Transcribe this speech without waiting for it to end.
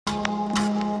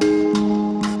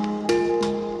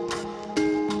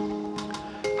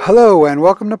Hello and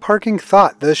welcome to Parking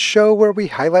Thought, the show where we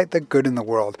highlight the good in the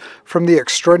world, from the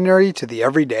extraordinary to the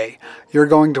everyday. You're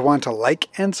going to want to like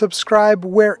and subscribe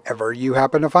wherever you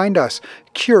happen to find us.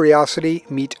 Curiosity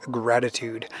meet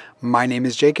gratitude. My name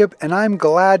is Jacob and I'm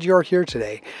glad you're here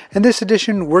today. In this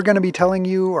edition, I'm going to be telling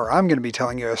you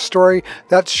a story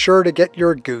that's sure to get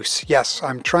your goose. Yes,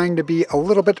 I'm trying to be a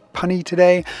little bit punny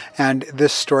today, and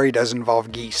this story does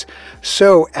involve geese.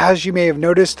 So, as you may have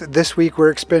noticed, this week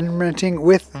we're experimenting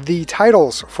with the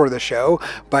titles for the show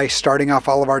by starting off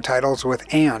all of our titles with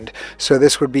 "and." So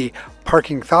this would be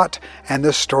Parking Thought and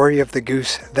the Story of the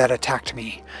Goose That Attacked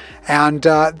Me. And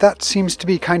that seems to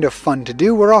be kind of fun to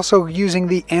do. We're also using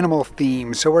the animal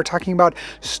theme, so we're talking about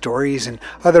stories and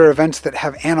other events that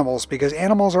have animals, because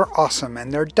animals are awesome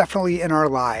and they're definitely in our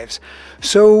lives.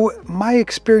 So my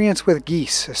experience with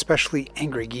geese, especially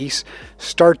angry geese,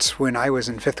 starts when I was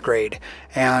in 5th grade,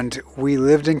 and we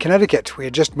lived in Connecticut. We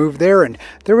had just moved there, and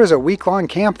there was a week-long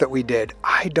camp that we did.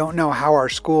 I don't know how our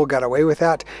school got away with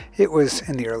that. It was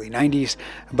in the early 90s,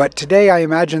 but today I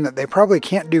imagine that they probably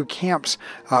can't do camps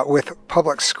with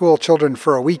public school children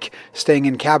for a week staying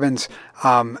in cabins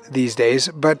these days,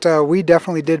 but we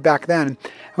definitely did back then.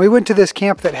 We went to this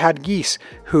camp that had geese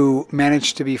who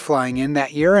managed to be flying in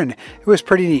that year, and it was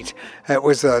pretty neat. It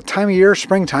was a time of year,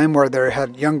 springtime, where there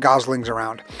had young goslings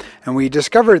around, and we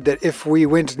discovered that if we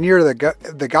went near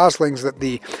the goslings, that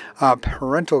the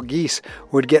parental geese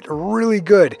would get really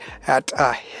good at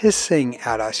hissing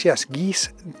at us. Yes, geese,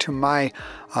 to my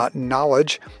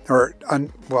knowledge,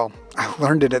 I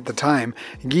learned it at the time.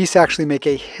 Geese actually make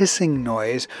a hissing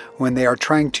noise when they are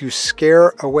trying to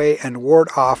scare away and ward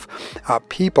off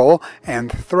people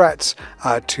and threats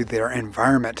to their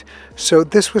environment. So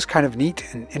this was kind of neat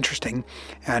and interesting,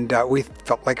 and we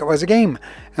felt like it was a game.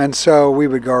 And so we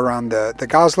would go around the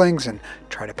goslings and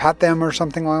try to pat them or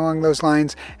something along those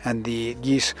lines, and the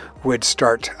geese would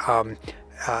start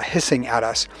hissing at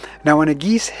us. Now, when a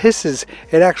geese hisses,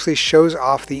 it actually shows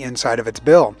off the inside of its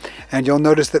bill. And you'll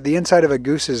notice that the inside of a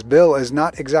goose's bill is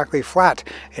not exactly flat.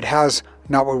 It has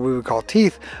not what we would call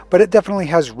teeth, but it definitely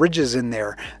has ridges in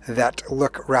there that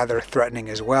look rather threatening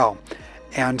as well.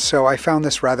 And so I found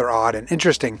this rather odd and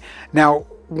interesting. Now,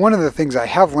 one of the things I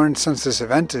have learned since this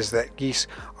event is that geese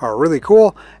are really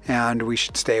cool and we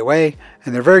should stay away,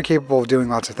 and they're very capable of doing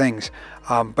lots of things.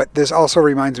 But this also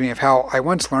reminds me of how I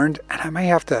once learned, and I may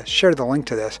have to share the link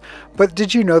to this, but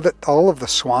did you know that all of the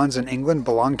swans in England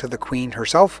belong to the Queen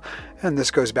herself? And this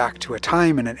goes back to a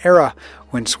time and an era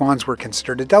when swans were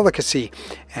considered a delicacy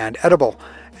and edible.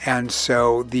 And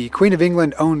so the Queen of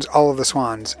England owns all of the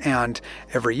swans, and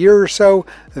every year or so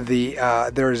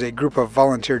there is a group of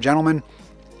volunteer gentlemen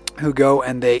who go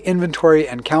and they inventory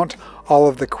and count all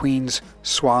of the Queen's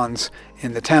swans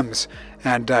in the Thames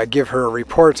and give her a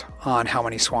report on how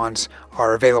many swans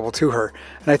are available to her.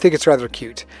 And I think it's rather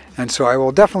cute. And so I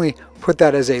will definitely put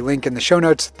that as a link in the show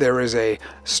notes. There is a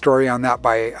story on that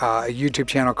by a YouTube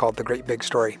channel called The Great Big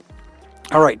Story.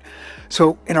 All right.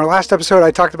 So in our last episode,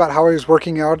 I talked about how I was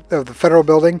working out of the federal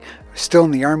building, still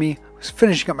in the Army, was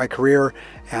finishing up my career,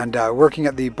 and working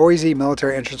at the Boise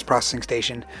Military Entrance Processing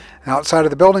Station. And outside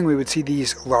of the building, we would see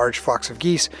these large flocks of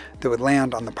geese that would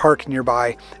land on the park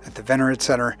nearby at the Veterans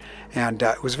Center. And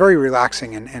it was very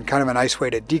relaxing and kind of a nice way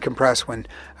to decompress when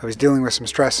I was dealing with some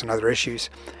stress and other issues.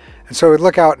 And so I would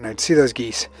look out and I'd see those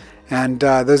geese. And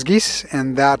those geese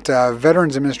and that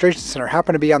Veterans Administration Center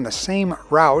happened to be on the same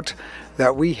route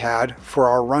that we had for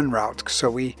our run route.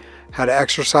 So we had to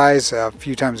exercise a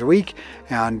few times a week,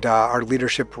 and our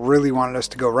leadership really wanted us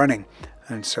to go running.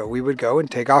 And so we would go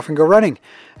and take off and go running.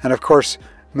 And of course,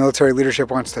 military leadership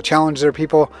wants to challenge their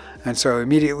people, and so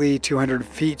immediately 200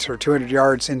 feet or 200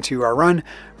 yards into our run,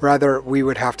 we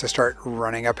would have to start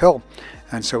running uphill.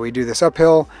 And so we do this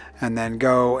uphill and then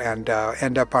go and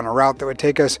end up on a route that would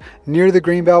take us near the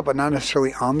Greenbelt, but not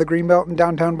necessarily on the Greenbelt in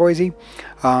downtown Boise.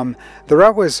 The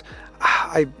route was...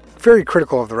 very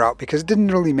critical of the route because it didn't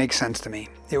really make sense to me.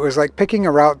 It was like picking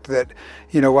a route that,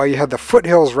 while you had the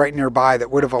foothills right nearby that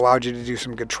would have allowed you to do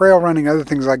some good trail running, other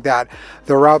things like that,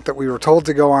 the route that we were told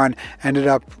to go on ended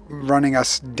up running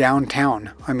us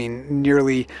downtown. I mean,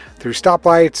 nearly through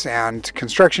stoplights and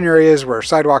construction areas where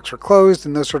sidewalks were closed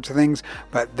and those sorts of things,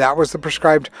 but that was the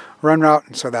prescribed run route,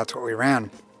 and so that's what we ran.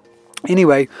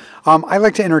 Anyway, I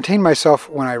like to entertain myself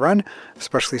when I run,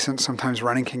 especially since sometimes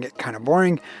running can get kind of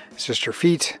boring. It's just your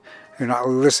feet. You're not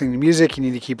listening to music. You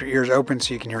need to keep your ears open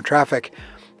so you can hear traffic.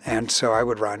 And so I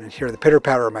would run and hear the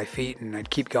pitter-patter of my feet, and I'd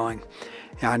keep going.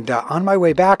 And on my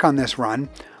way back on this run,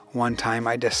 one time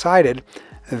I decided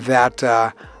that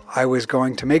I was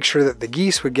going to make sure that the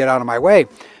geese would get out of my way,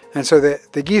 And so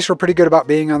the geese were pretty good about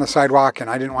being on the sidewalk, and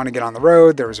I didn't want to get on the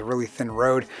road. There was a really thin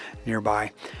road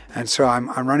nearby. And so I'm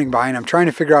running by, and I'm trying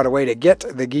to figure out a way to get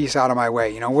the geese out of my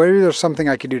way. Where there's something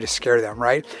I could do to scare them,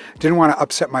 right? Didn't want to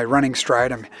upset my running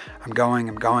stride. I'm going.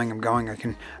 I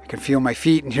can feel my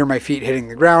feet and hear my feet hitting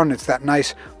the ground. It's that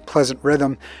nice, pleasant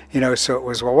rhythm, so it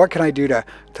was, well, what can I do to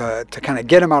kind of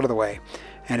get them out of the way?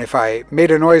 And if I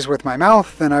made a noise with my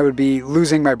mouth, then I would be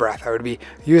losing my breath. I would be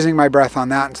using my breath on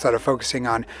that instead of focusing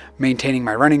on maintaining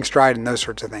my running stride and those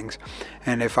sorts of things.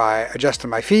 And if I adjusted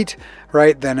my feet,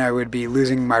 right, then I would be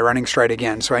losing my running stride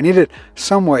again. So I needed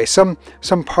some way, some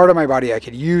part of my body I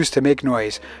could use to make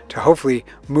noise to hopefully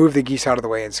move the geese out of the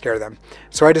way and scare them.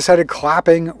 So I decided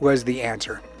clapping was the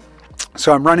answer.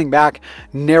 So I'm running back,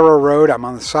 narrow road. I'm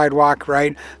on the sidewalk,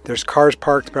 right? There's cars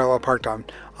parked, parallel parked on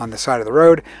the side of the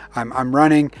road. I'm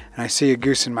running, and I see a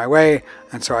goose in my way,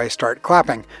 and so I start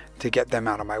clapping to get them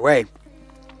out of my way,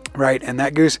 right? And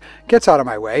that goose gets out of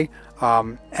my way,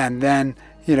 and then,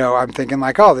 I'm thinking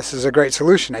like, oh, this is a great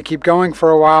solution. I keep going for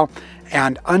a while,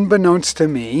 and unbeknownst to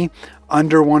me,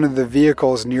 under one of the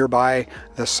vehicles nearby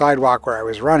the sidewalk where I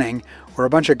was running were a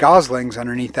bunch of goslings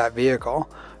underneath that vehicle.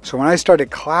 So when I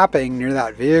started clapping near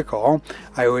that vehicle,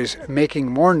 I was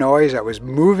making more noise. I was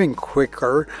moving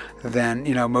quicker than,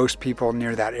 most people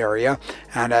near that area.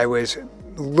 And I was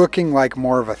looking like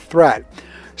more of a threat.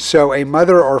 So a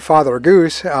mother or father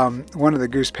goose, one of the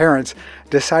goose parents,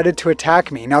 decided to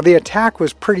attack me. Now the attack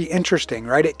was pretty interesting,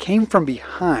 right? It came from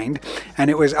behind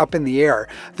and it was up in the air.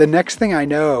 The next thing I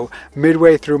know,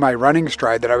 midway through my running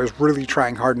stride that I was really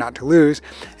trying hard not to lose,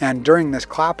 and during this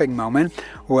clapping moment,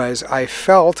 was I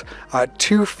felt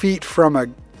 2 feet from a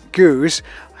goose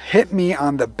hit me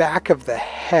on the back of the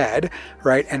head,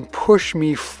 right, and push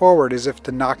me forward as if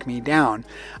to knock me down.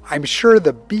 I'm sure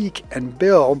the beak and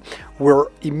bill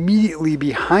were immediately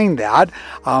behind that,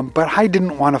 but I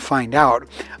didn't want to find out.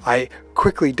 I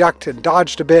quickly ducked and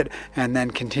dodged a bit and then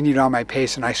continued on my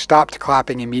pace, and I stopped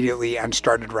clapping immediately and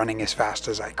started running as fast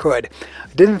as I could.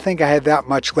 I didn't think I had that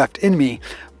much left in me,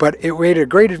 but it made a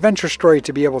great adventure story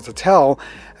to be able to tell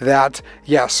that,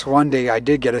 yes, one day I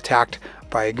did get attacked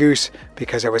by a goose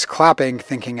because I was clapping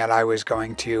thinking that I was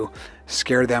going to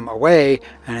scare them away,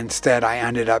 and instead I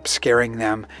ended up scaring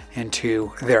them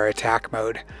into their attack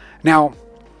mode. Now,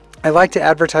 I like to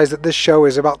advertise that this show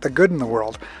is about the good in the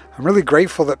world. I'm really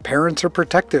grateful that parents are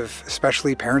protective,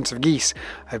 especially parents of geese.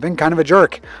 I've been kind of a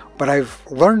jerk, but I've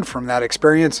learned from that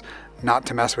experience not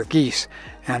to mess with geese.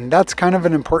 And that's kind of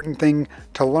an important thing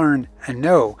to learn and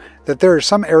know, that there are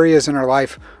some areas in our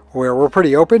life where we're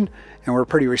pretty open and we're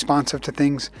pretty responsive to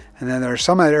things, and then there are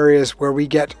some areas where we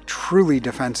get truly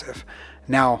defensive.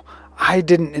 Now, I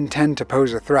didn't intend to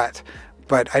pose a threat,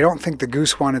 but I don't think the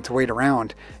goose wanted to wait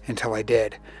around until I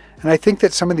did. And I think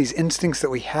that some of these instincts that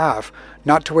we have,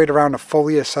 not to wait around to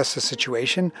fully assess the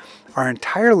situation, are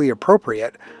entirely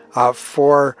appropriate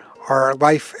for our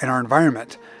life and our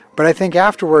environment. But I think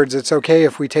afterwards it's okay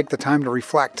if we take the time to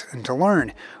reflect and to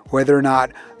learn whether or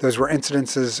not those were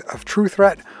incidences of true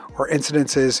threat or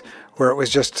incidences where it was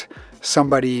just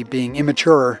somebody being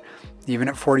immature, even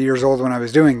at 40 years old when I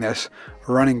was doing this,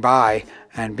 running by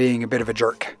and being a bit of a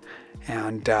jerk.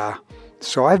 And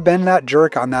so I've been that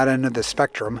jerk on that end of the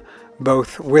spectrum,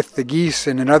 both with the geese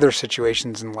and in other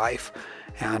situations in life.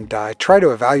 And I try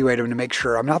to evaluate them to make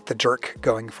sure I'm not the jerk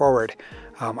going forward.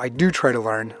 I do try to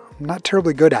learn. I'm not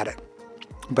terribly good at it,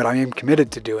 but I am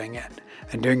committed to doing it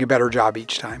and doing a better job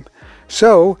each time.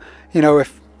 So,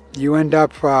 if you end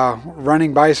up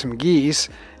running by some geese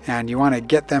and you want to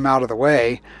get them out of the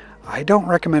way, I don't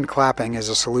recommend clapping as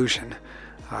a solution.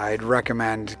 I'd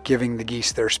recommend giving the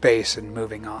geese their space and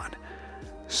moving on.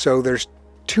 So there's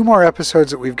 2 more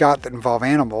episodes that we've got that involve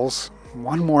animals,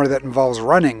 1 more that involves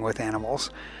running with animals.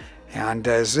 And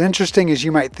as interesting as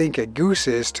you might think a goose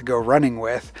is to go running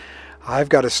with, I've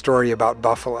got a story about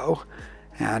buffalo,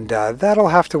 and that'll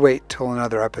have to wait till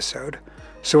another episode.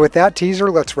 So with that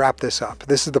teaser, let's wrap this up.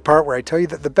 This is the part where I tell you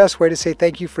that the best way to say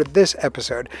thank you for this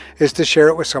episode is to share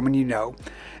it with someone you know.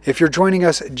 If you're joining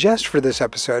us just for this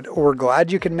episode, we're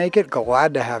glad you can make it,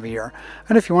 glad to have you here.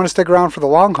 And if you want to stick around for the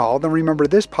long haul, then remember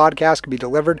this podcast can be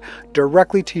delivered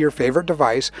directly to your favorite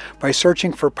device by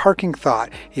searching for Parking Thought,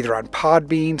 either on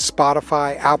Podbean,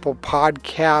 Spotify, Apple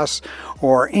Podcasts,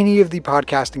 or any of the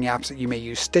podcasting apps that you may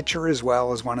use. Stitcher as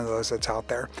well is one of those that's out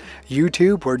there.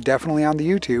 YouTube, we're definitely on the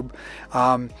YouTube.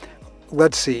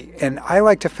 Let's see, and I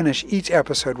like to finish each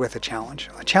episode with a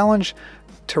challenge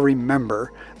to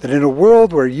remember that in a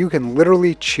world where you can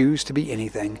literally choose to be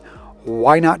anything,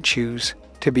 why not choose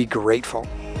to be grateful?